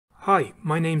Hi,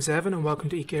 my name's Evan and welcome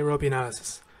to EK Rugby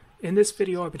Analysis. In this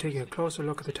video I'll be taking a closer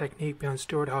look at the technique behind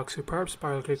Stuart Hogg's superb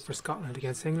spiral kick for Scotland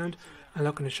against England and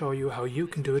looking to show you how you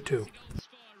can do it too.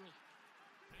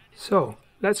 So,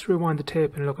 let's rewind the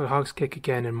tape and look at Hogg's kick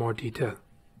again in more detail.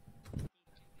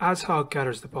 As Hogg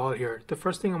gathers the ball here, the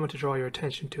first thing I want to draw your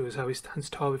attention to is how he stands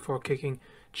tall before kicking,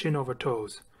 chin over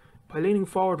toes. By leaning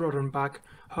forward rather than back,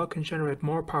 Hogg can generate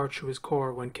more power through his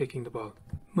core when kicking the ball.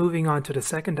 Moving on to the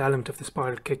second element of the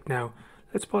spiral kick now,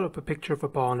 let's pull up a picture of a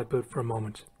ball and a boot for a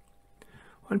moment.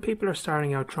 When people are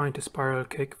starting out trying to spiral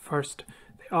kick first,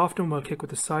 they often will kick with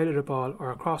the side of the ball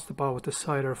or across the ball with the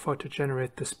side or foot to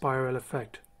generate the spiral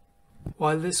effect.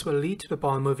 While this will lead to the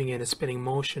ball moving in a spinning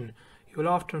motion, you will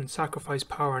often sacrifice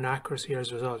power and accuracy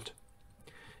as a result.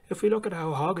 If we look at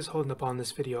how Hogg is holding the ball in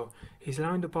this video, he's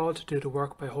allowing the ball to do the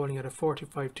work by holding at a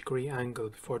 45-degree angle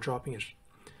before dropping it.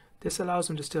 This allows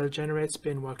him to still generate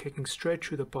spin while kicking straight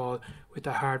through the ball with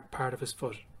the hard part of his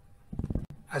foot.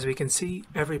 As we can see,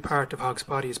 every part of Hogg's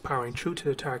body is powering through to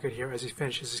the target here as he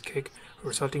finishes his kick,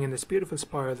 resulting in this beautiful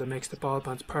spiral that makes the ball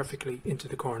bounce perfectly into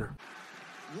the corner.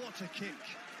 What a kick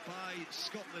by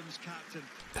Scotland's captain.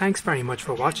 Thanks very much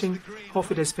for watching.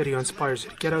 Hopefully this video inspires you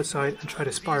to get outside and try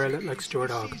to spiral it like Stuart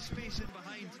Hogg.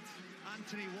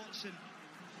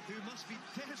 Who must be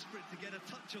desperate to get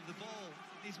a touch of the ball.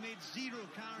 He's made 0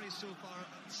 carries so far,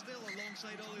 still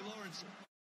alongside Ollie Lawrence.